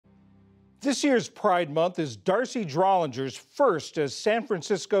This year's Pride Month is D'Arcy Drollinger's first as San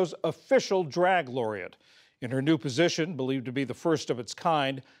Francisco's official drag laureate. In her new position, believed to be the first of its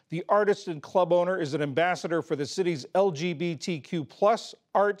kind, the artist and club owner is an ambassador for the city's LGBTQ+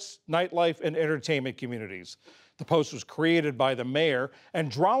 arts, nightlife, and entertainment communities. The post was created by the mayor,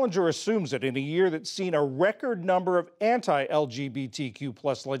 and Drollinger assumes it in a year that's seen a record number of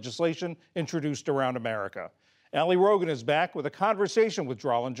anti-LGBTQ+ legislation introduced around America. Ali Rogin is back with a conversation with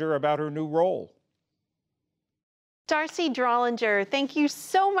Drollinger about her new role. D'Arcy Drollinger, thank you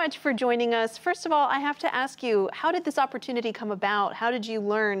so much for joining us. First of all, I have to ask you, how did this opportunity come about? How did you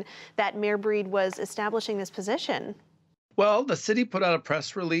learn that Mayor Breed was establishing this position? Well, the city put out a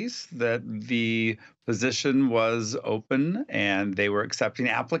press release that the position was open and they were accepting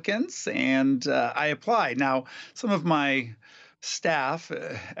applicants, and I applied. Now, some of my staff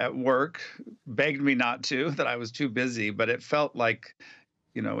at work begged me not to, that I was too busy, but it felt like,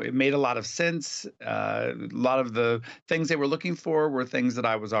 it made a lot of sense. A lot of the things they were looking for were things that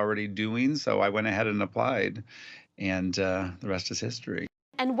I was already doing, so I went ahead and applied, and the rest is history.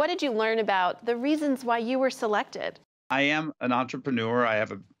 And what did you learn about the reasons why you were selected? I am an entrepreneur. I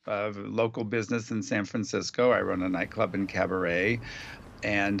have a local business in San Francisco. I run a nightclub and cabaret,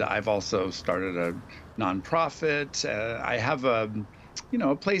 and I've also started a nonprofit. I have a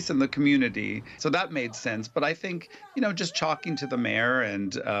place in the community, so that made sense. But I think, just talking to the mayor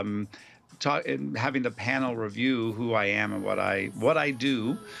and having the panel review who I am and what I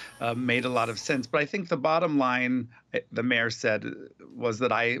do made a lot of sense. But I think the bottom line, the mayor said, was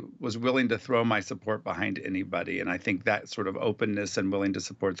that I was willing to throw my support behind anybody. And I think that sort of openness and willing to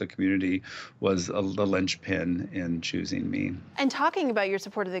support the community was the linchpin in choosing me. And talking about your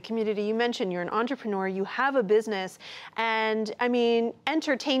support of the community, you mentioned you're an entrepreneur, you have a business, and I mean,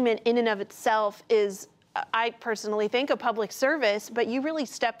 entertainment in and of itself is, I personally think, a public service, but you really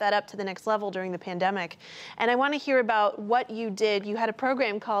stepped that up to the next level during the pandemic. And I want to hear about what you did. You had a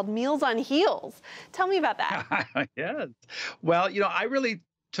program called Meals on Heels. Tell me about that. Yes. Well, I really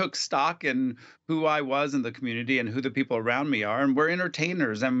took stock in who I was in the community and who the people around me are. And we're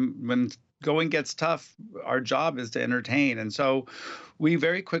entertainers. And when going gets tough, our job is to entertain. And so we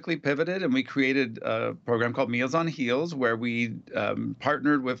very quickly pivoted and we created a program called Meals on Heels, where we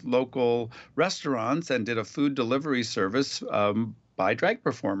partnered with local restaurants and did a food delivery service by drag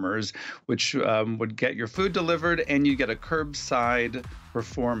performers, which would get your food delivered and you get a curbside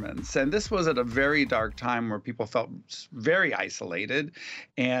performance. And this was at a very dark time where people felt very isolated.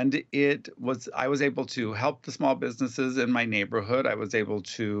 And I was able to help the small businesses in my neighborhood. I was able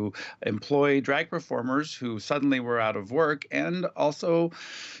to employ drag performers who suddenly were out of work, and also,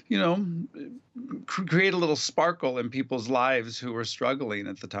 create a little sparkle in people's lives who were struggling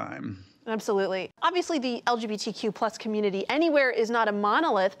at the time. Absolutely. Obviously, the LGBTQ+ community anywhere is not a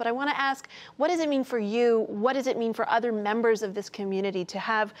monolith, but I want to ask, what does it mean for you? What does it mean for other members of this community to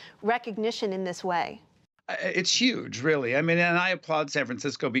have recognition in this way? It's huge, really. I mean, and I applaud San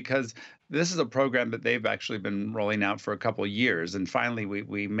Francisco because this is a program that they've actually been rolling out for a couple of years, and finally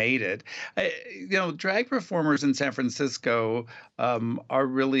we made it. Drag performers in San Francisco are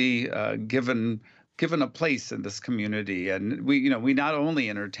really given a place in this community, and we not only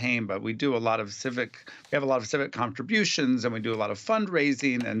entertain, but we have a lot of civic contributions, and we do a lot of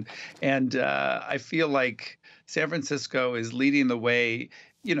fundraising, and I feel like San Francisco is leading the way.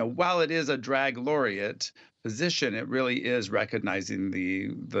 While it is a drag laureate position, it really is recognizing the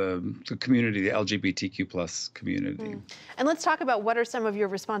community, the LGBTQ+ community. And let's talk about what are some of your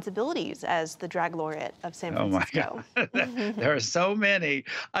responsibilities as the drag laureate of San Francisco. Oh my God. There are so many.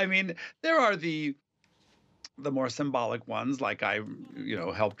 I mean, there are the more symbolic ones, like I,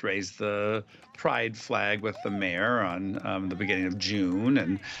 helped raise the pride flag with the mayor on the beginning of June,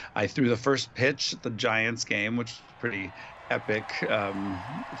 and I threw the first pitch at the Giants game, which is pretty epic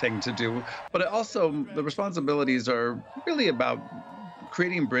thing to do. But also, the responsibilities are really about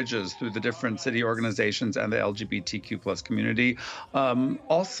creating bridges through the different city organizations and the LGBTQ+ community.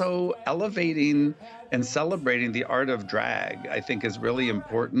 Also, elevating and celebrating the art of drag, I think, is really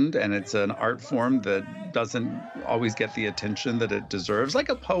important, and it's an art form that doesn't always get the attention that it deserves, like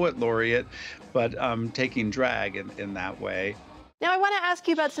a poet laureate, but taking drag in that way. Now, I want to ask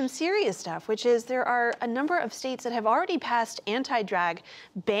you about some serious stuff, which is there are a number of states that have already passed anti-drag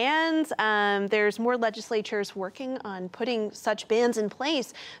bans. There's more legislatures working on putting such bans in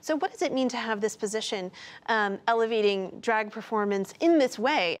place. So what does it mean to have this position elevating drag performance in this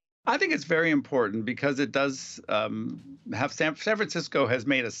way? I think it's very important because it does have San Francisco has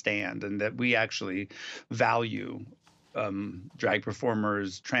made a stand, and that we actually value drag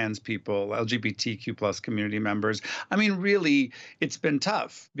performers, trans people, LGBTQ plus community members. I mean, really, it's been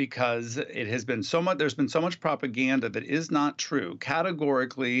tough because it has been so much, there's been so much propaganda that is not true,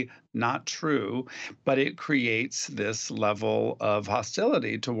 categorically not true, but it creates this level of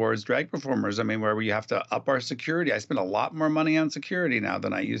hostility towards drag performers. I mean, where we have to up our security. I spend a lot more money on security now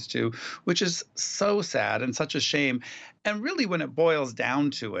than I used to, which is so sad and such a shame. And really, when it boils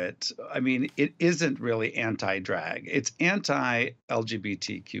down to it, I mean, it isn't really anti-drag. It's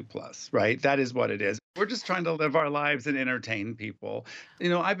anti-LGBTQ plus, right? That is what it is. We're just trying to live our lives and entertain people. You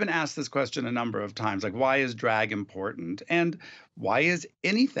know, I've been asked this question a number of times, like, why is drag important? And why is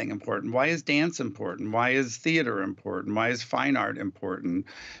anything important? Why is dance important? Why is theater important? Why is fine art important?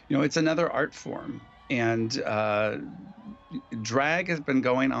 You know, it's another art form. And drag has been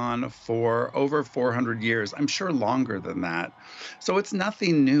going on for over 400 years, I'm sure longer than that. So it's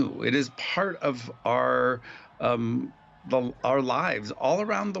nothing new. It is part of um, our lives all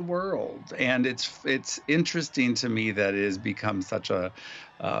around the world, and it's interesting to me that it has become such a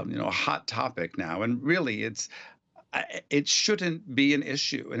a hot topic now. And really, it shouldn't be an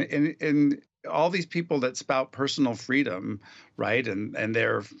issue. And all these people that spout personal freedom, right, and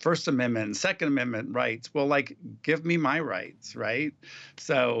their First Amendment and Second Amendment rights, well, like, give me my rights, right?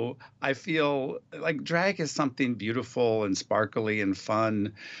 So I feel like drag is something beautiful and sparkly and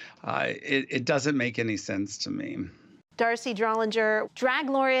fun. It doesn't make any sense to me. D'Arcy Drollinger, Drag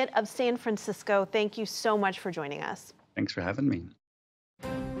Laureate of San Francisco, thank you so much for joining us. Thanks for having me.